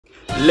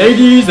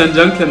Ladies and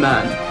gentlemen,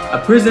 I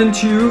present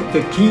to you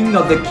the king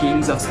of the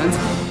kings of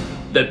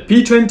sunscreen, the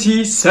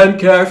P20 Sun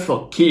Care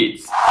for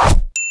Kids.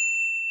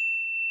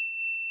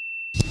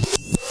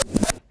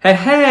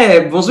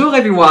 Hey, bonjour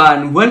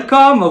everyone,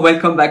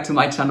 welcome back to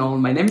my channel.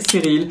 My name is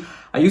Cyril.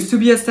 I used to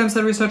be a stem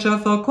cell researcher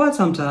for quite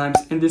some time,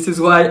 and this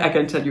is why I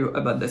can tell you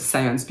about the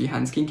science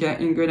behind skincare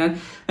ingredients.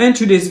 And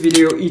today's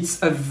video,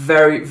 it's a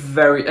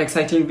very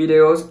exciting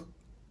video.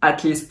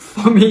 At least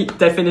for me,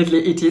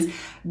 definitely it is,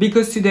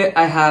 because today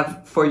I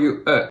have for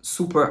you a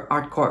super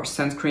hardcore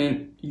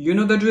sunscreen. You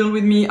know the drill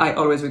with me, I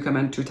always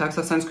recommend two types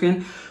of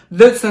sunscreen.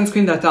 The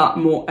sunscreen that are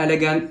more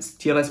elegant,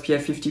 still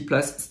SPF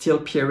 50+, still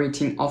PA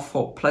rating of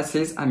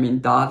 4+. I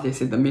mean that,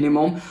 this is the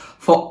minimum.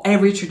 For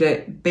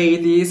everyday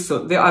basis,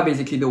 so they are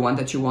basically the one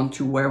that you want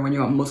to wear when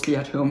you are mostly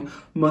at home,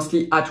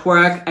 mostly at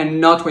work,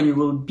 and not when you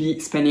will be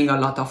spending a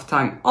lot of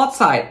time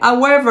outside.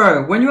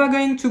 However, when you are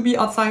going to be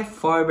outside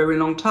for a very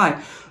long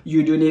time,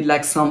 you do need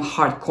like some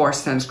hardcore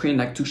sunscreen,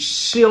 like to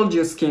shield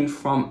your skin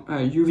from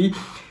UV,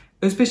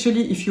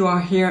 especially if you are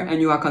here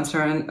and you are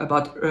concerned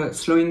about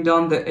slowing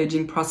down the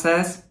aging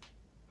process.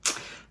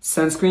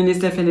 Sunscreen is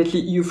definitely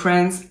you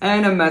friends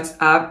and a must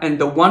have, and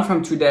the one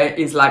from today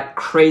is like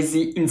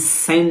crazy,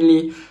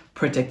 insanely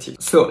protective.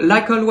 So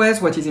like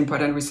always, what is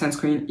important with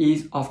sunscreen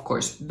is of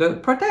course the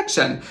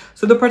protection.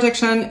 So the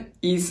protection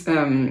is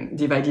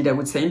divided, I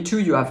would say, in two.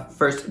 You have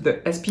first the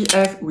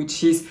SPF,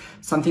 which is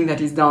something that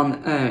is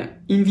done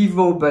in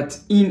vivo but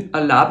in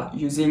a lab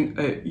using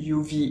a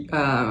UV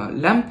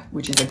lamp,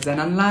 which is a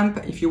xenon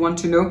lamp if you want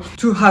to know,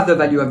 to have the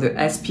value of the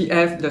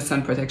SPF, the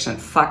sun protection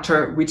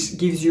factor, which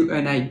gives you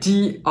an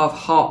idea of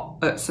how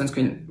a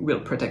sunscreen will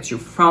protect you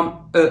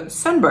from a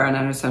sunburn.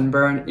 And a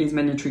sunburn is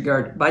mainly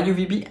triggered by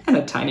UVB and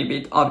a tiny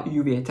bit of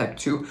UVA type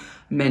 2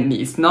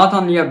 mainly. It's not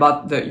only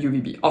about the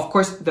UVB. Of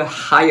course, the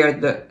higher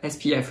the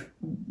SPF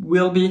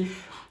will be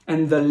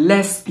and the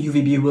less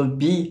UVB will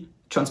be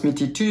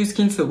transmitted to your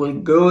skin, so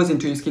it goes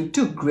into your skin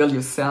to grill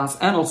your cells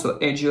and also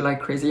age you like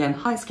crazy and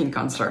high skin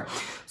cancer.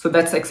 So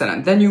that's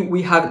excellent. Then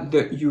we have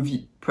the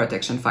UV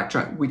protection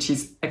factor, which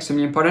is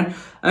extremely important.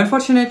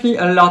 Unfortunately,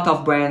 a lot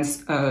of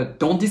brands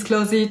don't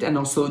disclose it and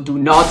also do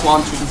not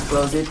want to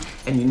disclose it.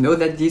 And you know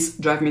that this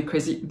drives me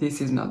crazy.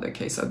 This is not the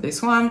case of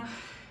this one.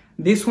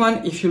 This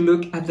one, if you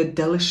look at the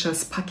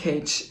delicious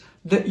package,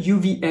 the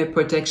UVA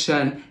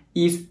protection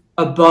is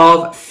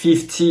above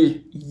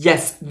 50.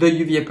 Yes, the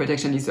UVA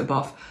protection is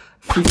above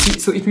 50.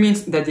 So it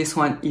means that this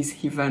one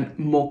is even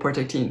more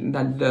protecting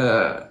than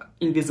the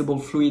invisible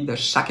fluid, the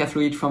Shaka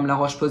fluid from La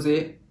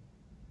Roche-Posay.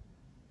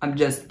 I'm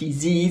just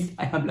diseased.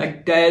 I am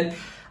like dead.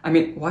 I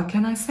mean, what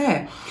can I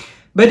say?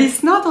 But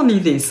it's not only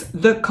this.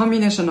 The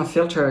combination of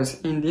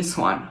filters in this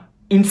one,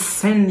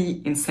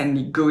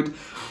 insanely good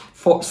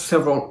for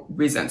several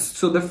reasons.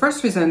 So the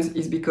first reason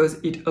is because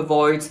it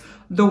avoids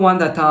the one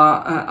that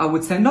are, I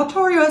would say,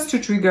 notorious to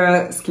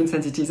trigger skin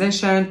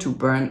sensitization, to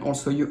burn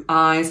also your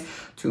eyes,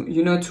 to,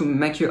 you know, to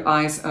make your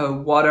eyes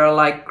water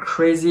like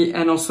crazy.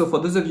 And also for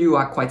those of you who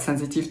are quite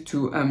sensitive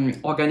to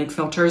organic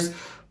filters,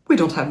 we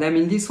don't have them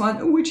in this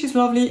one, which is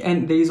lovely.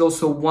 And there is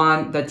also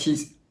one that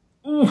is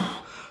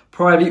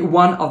probably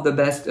one of the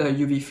best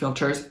UV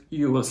filters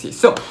you will see.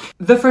 So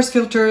the first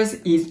filters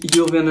is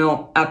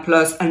Uvinul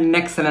T150,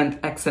 an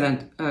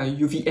excellent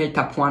UVA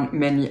type 1,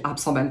 mainly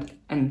absorbent,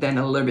 and then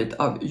a little bit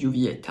of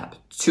UVA type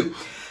 2.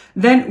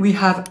 Then we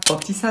have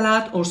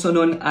octisalate, also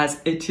known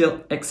as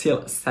ethyl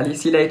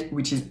salicylate,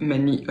 which is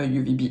mainly a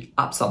UVB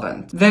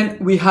absorbent. Then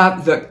we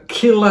have the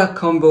killer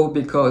combo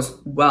because,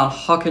 well,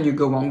 how can you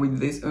go wrong with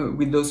this?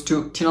 With those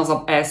two,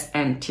 Tinosorb S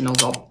and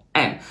Tinosorb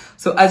M.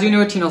 So as you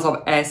know,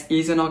 Tinosorb S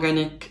is an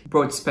organic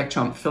broad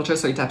spectrum filter,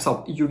 so it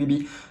absorbs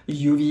UVB,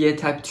 UVA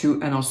type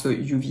 2 and also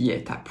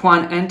UVA type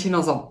 1. And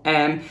Tinosorb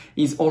M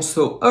is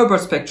also a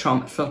broad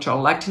spectrum filter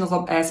like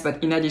Tinosorb S,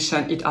 but in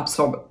addition it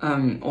absorbs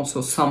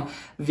also some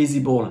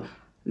visible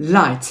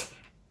light.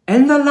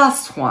 And the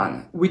last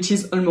one, which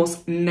is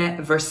almost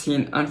never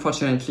seen,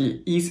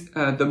 unfortunately, is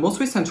the most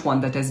recent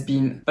one that has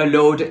been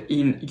allowed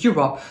in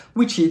Europe,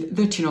 which is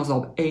the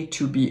Tinosorb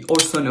A2B,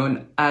 also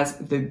known as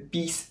the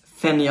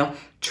bisphenol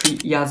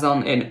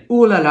triazone. And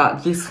oh la la,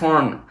 this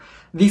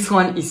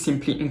one is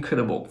simply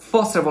incredible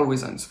for several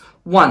reasons.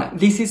 One,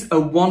 this is a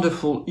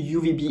wonderful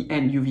UVB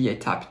and UVA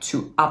type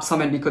 2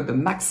 absorbent because the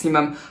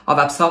maximum of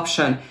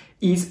absorption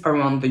is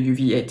around the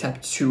UVA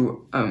type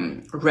 2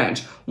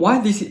 range. Why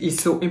this is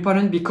so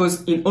important?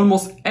 Because in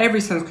almost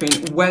every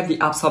sunscreen where the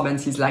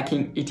absorbance is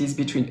lacking, it is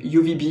between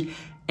UVB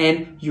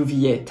and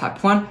UVA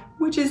type 1,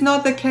 which is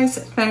not the case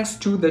thanks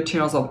to the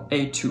Tinosorb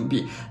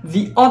A2B.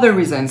 The other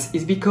reasons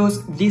is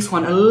because this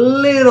one, a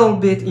little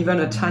bit, even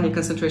a tiny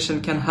concentration,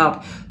 can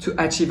help to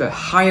achieve a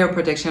higher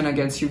protection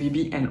against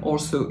UVB and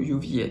also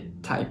UVA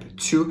type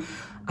 2.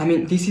 I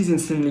mean, this is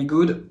insanely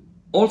good.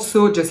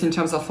 Also, just in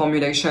terms of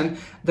formulation,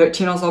 the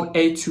Tinosorb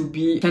A to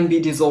B can be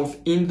dissolved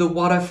in the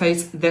water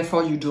phase.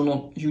 Therefore, you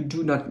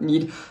do not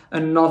need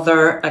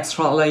another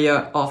extra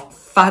layer of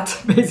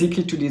fat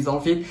basically to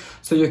dissolve it.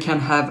 So you can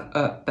have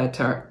a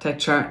better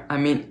texture. I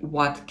mean,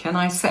 what can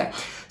I say?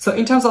 So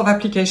in terms of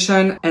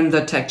application and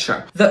the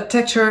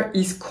texture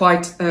is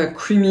quite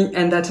creamy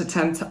and at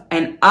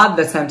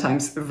the same time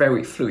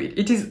very fluid.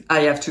 It is, I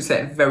have to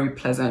say, very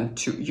pleasant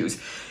to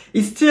use.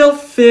 It still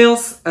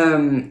feels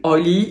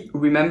oily.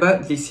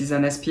 Remember, this is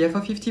an SPF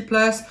of 50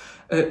 plus,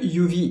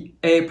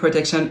 UVA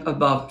protection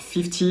above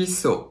 50.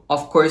 So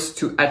of course,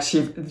 to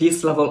achieve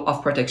this level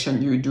of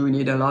protection, you do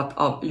need a lot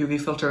of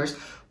UV filters,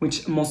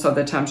 which most of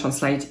the time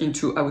translate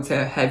into, I would say,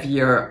 a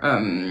heavier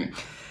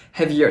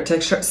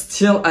texture.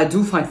 Still, I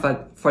do find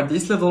that for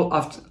this level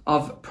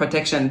of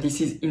protection,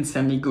 this is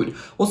insanely good.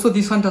 Also,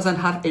 this one doesn't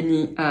have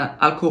any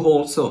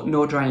alcohol, so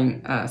no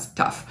drying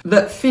stuff.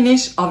 The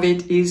finish of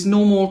it is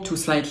normal to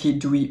slightly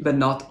dewy, but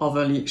not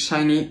overly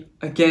shiny.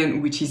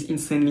 Again, which is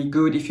insanely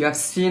good. If you have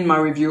seen my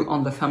review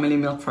on the Family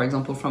Milk, for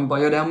example, from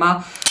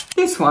Bioderma,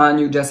 this one,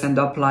 you just end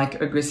up like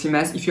a greasy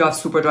mess. If you have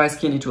super dry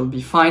skin, it will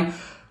be fine.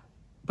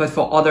 But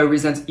for other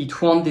reasons,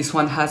 it won't. This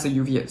one has a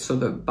UVA. So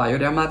the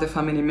Bioderma, the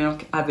Family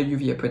Milk, had a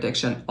UVA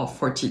protection of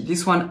 40.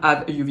 This one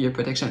had a UVA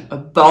protection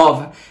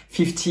above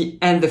 50,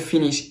 and the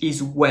finish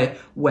is way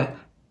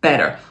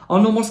better.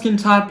 On normal skin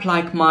type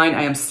like mine,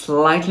 I am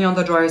slightly on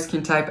the drier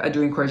skin type. I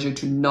do encourage you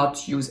to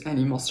not use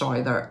any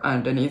moisturizer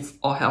underneath,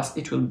 or else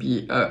it will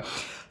be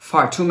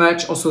far too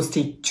much. Also,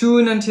 stay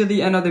tuned until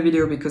the end of the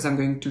video because I'm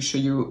going to show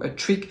you a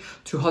trick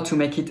to how to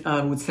make it,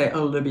 I would say, a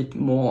little bit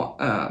more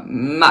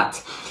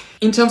matte.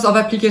 In terms of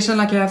application,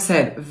 like I have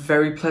said,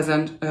 very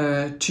pleasant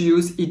to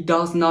use. It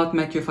does not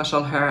make your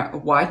facial hair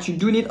white. You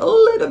do need a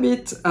little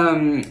bit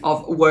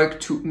of work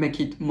to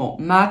make it more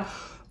matte.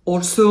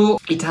 Also,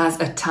 it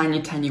has a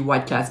tiny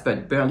white cast,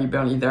 but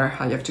barely there,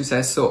 I have to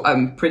say. So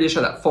I'm pretty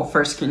sure that for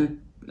first skin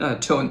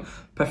tone,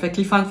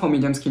 perfectly fine. For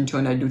medium skin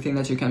tone, I do think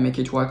that you can make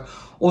it work.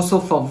 Also,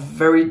 for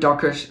very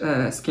darker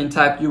skin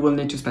type, you will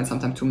need to spend some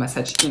time to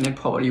massage in and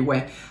probably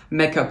wear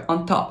makeup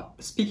on top.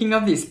 Speaking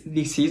of this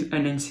is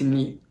an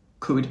insanely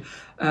good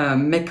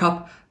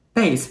makeup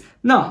base.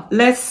 Now,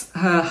 let's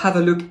have a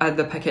look at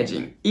the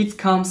packaging. It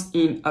comes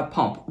in a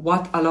pump.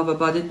 What I love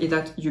about it is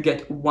that you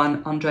get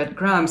 100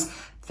 grams.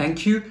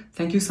 Thank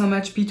you so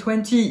much,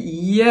 P20.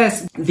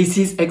 Yes, this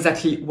is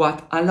exactly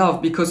what I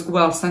love because,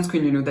 well,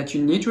 sunscreen, you know that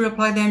you need to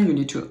apply them, you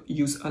need to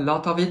use a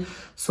lot of it.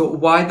 So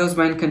why those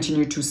brands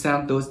continue to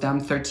sell those damn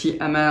 30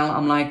 ml?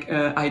 I'm like,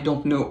 I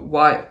don't know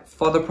why.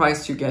 For the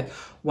price, you get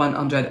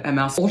 100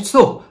 ml.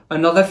 Also,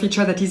 another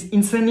feature that is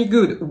insanely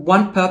good,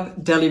 one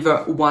pump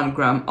deliver 1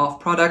 gram of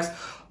products.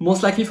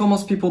 Most likely for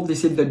most people,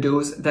 this is the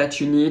dose that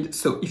you need.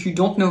 So if you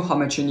don't know how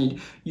much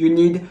you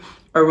need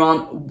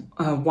around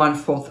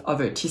 1/4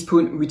 of a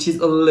teaspoon, which is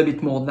a little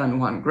bit more than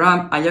 1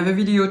 gram. I have a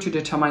video to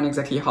determine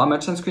exactly how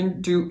much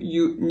sunscreen do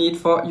you need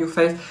for your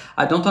face.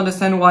 I don't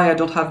understand why I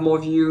don't have more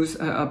views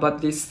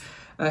about this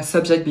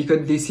subject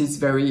because this is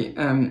very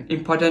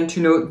important to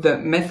know. The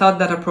method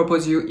that I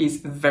propose you is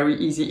very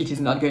easy. It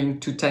is not going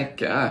to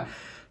take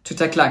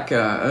like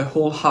a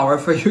whole hour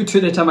for you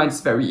to determine.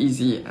 It's very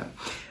easy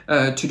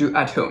to do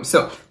at home.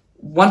 So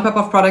 1 pump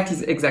of product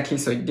is exactly,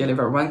 so it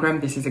delivers 1 gram.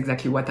 This is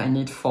exactly what I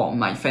need for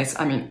my face.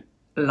 I mean,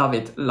 love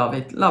it.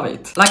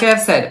 Like I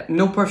have said,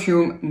 no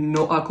perfume,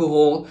 no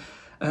alcohol,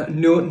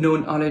 no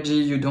known allergy.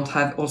 You don't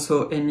have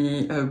also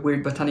any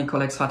weird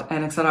botanical extract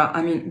and etc.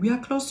 I mean, we are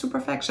close to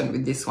perfection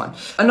with this one.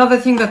 Another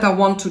thing that I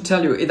want to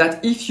tell you is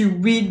that if you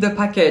read the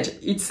package,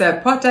 it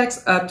says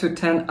protects up to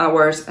 10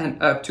 hours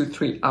and up to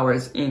 3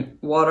 hours in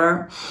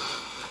water.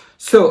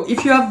 So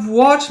if you have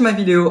watched my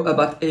video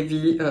about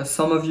AV,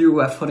 some of you who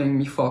have following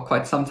me for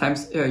quite some time,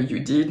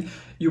 you did.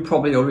 You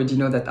probably already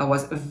know that I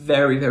was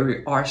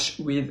very harsh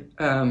with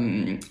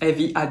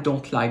AV. I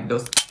don't like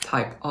those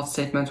type of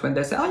statements when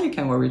they say, oh, you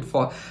can wear it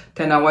for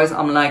 10 hours.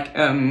 I'm like,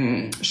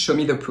 show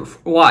me the proof.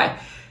 Why?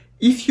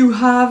 If you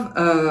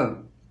have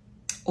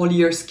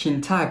oilier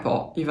skin type,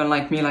 or even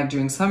like me, like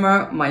during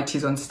summer, my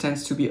T-zone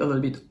tends to be a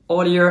little bit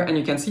oilier, and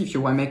you can see if you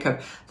wear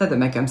makeup that the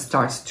makeup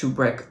starts to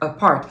break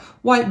apart.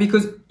 Why?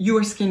 Because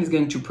your skin is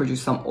going to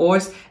produce some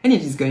oils and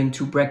it is going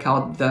to break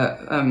out the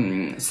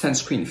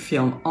sunscreen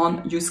film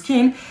on your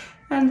skin,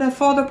 and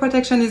therefore the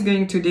protection is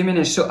going to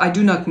diminish. So I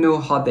do not know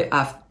how they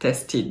have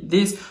tested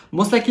this.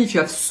 Most likely if you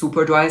have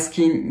super dry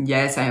skin,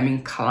 yes, I am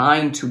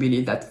inclined to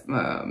believe that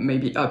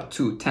maybe up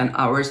to 10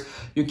 hours,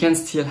 you can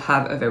still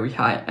have a very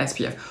high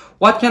SPF.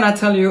 What can I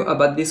tell you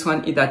about this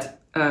one is that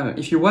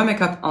if you wear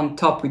makeup on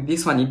top with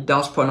this one, it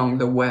does prolong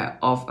the wear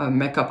of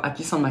makeup, at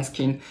least on my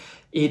skin.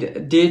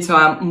 It did, so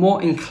I'm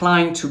more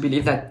inclined to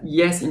believe that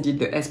yes, indeed,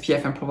 the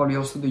SPF and probably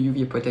also the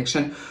UV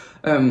protection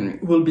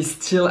will be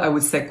still, I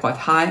would say, quite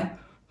high.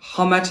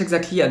 How much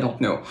exactly, I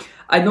don't know.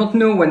 I don't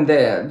know when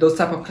those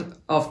type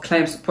of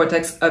claims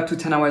protects up to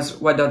 10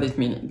 hours, what does it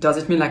mean? Does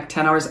it mean like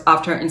 10 hours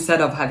after, instead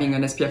of having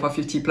an SPF of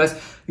 50 plus,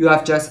 you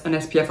have just an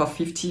SPF of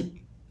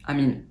 50? I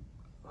mean,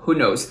 who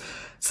knows?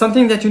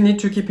 Something that you need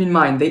to keep in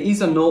mind, there is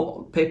an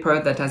old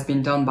paper that has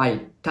been done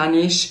by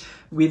Danish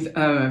with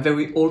a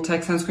very old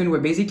tech sunscreen, where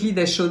basically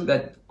they showed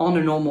that on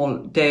a normal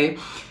day,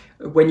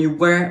 when you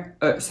wear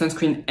a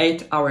sunscreen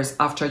 8 hours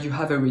after, you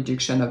have a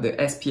reduction of the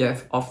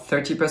SPF of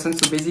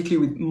 30%. So basically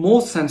with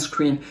most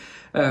sunscreen,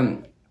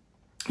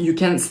 you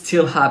can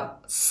still have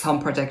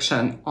some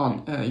protection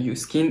on your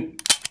skin.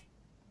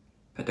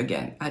 But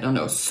again, I don't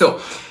know.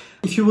 So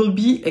if you will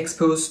be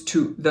exposed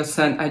to the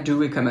sun, I do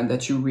recommend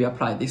that you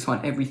reapply this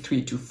one every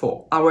 3 to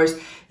 4 hours.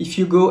 If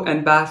you go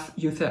and bath,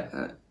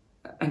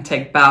 and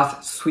take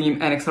bath,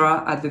 swim, and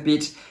etc. at the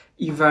beach,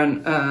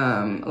 even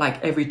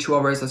like every 2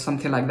 hours or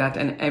something like that,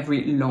 and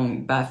every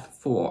long bath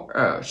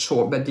for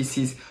sure. But this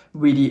is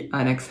really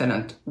an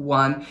excellent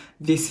one.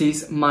 This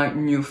is my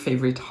new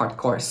favorite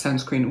hardcore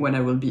sunscreen when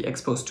I will be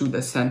exposed to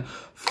the sun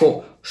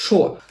for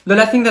sure. The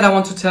last thing that I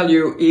want to tell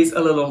you is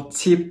a little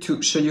tip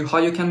to show you how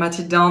you can matte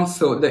it down.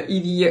 So the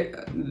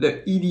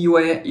easy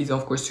way is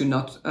of course to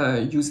not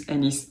use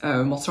any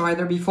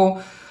moisturizer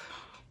before,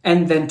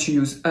 and then to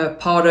use a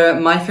powder.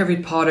 My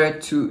favorite powder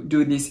to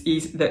do this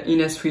is the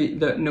Innisfree,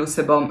 the No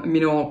Sebum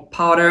Mineral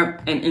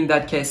Powder, and in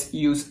that case,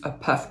 use a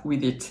puff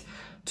with it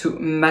to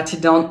matte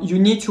it down. You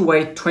need to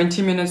wait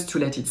 20 minutes to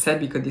let it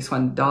set, because this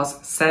one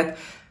does set,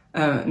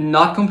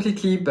 not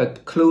completely,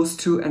 but close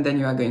to, and then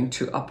you are going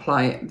to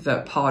apply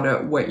the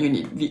powder where you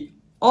need. The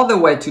other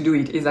way to do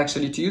it is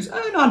actually to use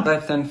a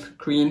non-button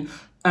cream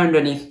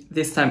underneath,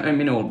 this time a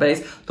mineral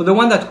base. So the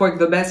one that worked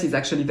the best is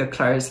actually the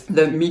Klairs,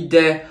 the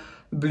Midday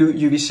Blue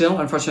UV Shield.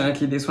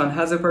 Unfortunately, this one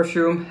has a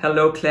perfume.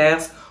 Hello,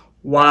 Klairs.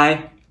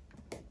 Why?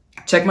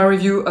 Check my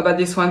review about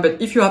this one.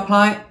 But if you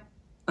apply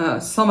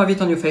some of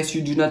it on your face,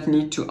 you do not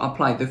need to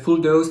apply the full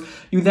dose.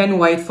 You then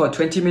wait for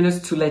 20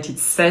 minutes to let it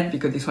set,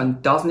 because this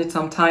one does need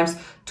some time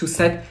to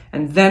set.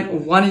 And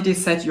then when it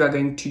is set, you are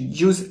going to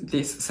use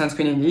this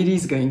sunscreen, and it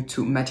is going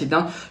to matte it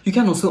down. You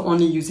can also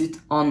only use it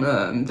on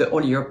the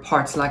oilier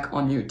parts, like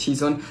on your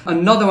T-zone.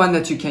 Another one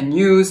that you can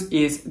use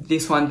is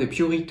this one, the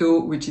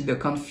Purito, which is the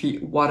Comfy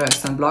Water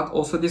Sunblock.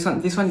 Also this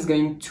one is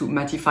going to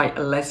mattify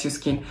less your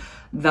skin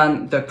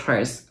than the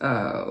Klairs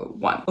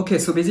one. Okay,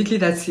 so basically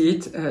that's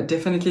it.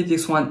 Definitely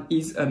this one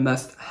is a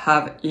must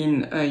have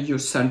in your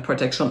sun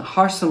protection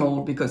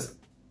arsenal, because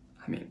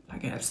I mean,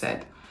 like I've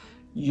said,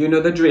 you know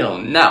the drill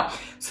now.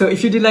 So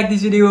if you did like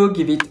this video,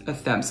 give it a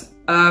thumbs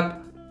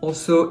up.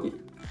 Also,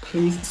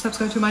 please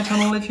subscribe to my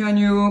channel if you are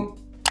new.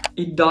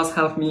 It does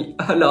help me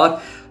a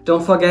lot.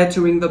 Don't forget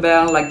to ring the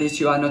bell, like this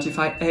you are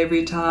notified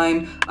every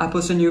time I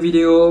post a new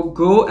video.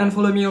 Go and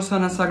follow me also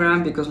on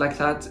Instagram, because like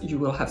that you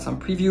will have some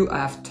preview. I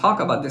have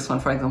talked about this one,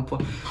 for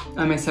example,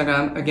 on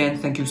Instagram. Again,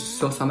 thank you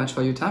so much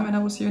for your time, and I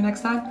will see you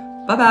next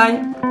time. Bye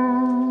bye.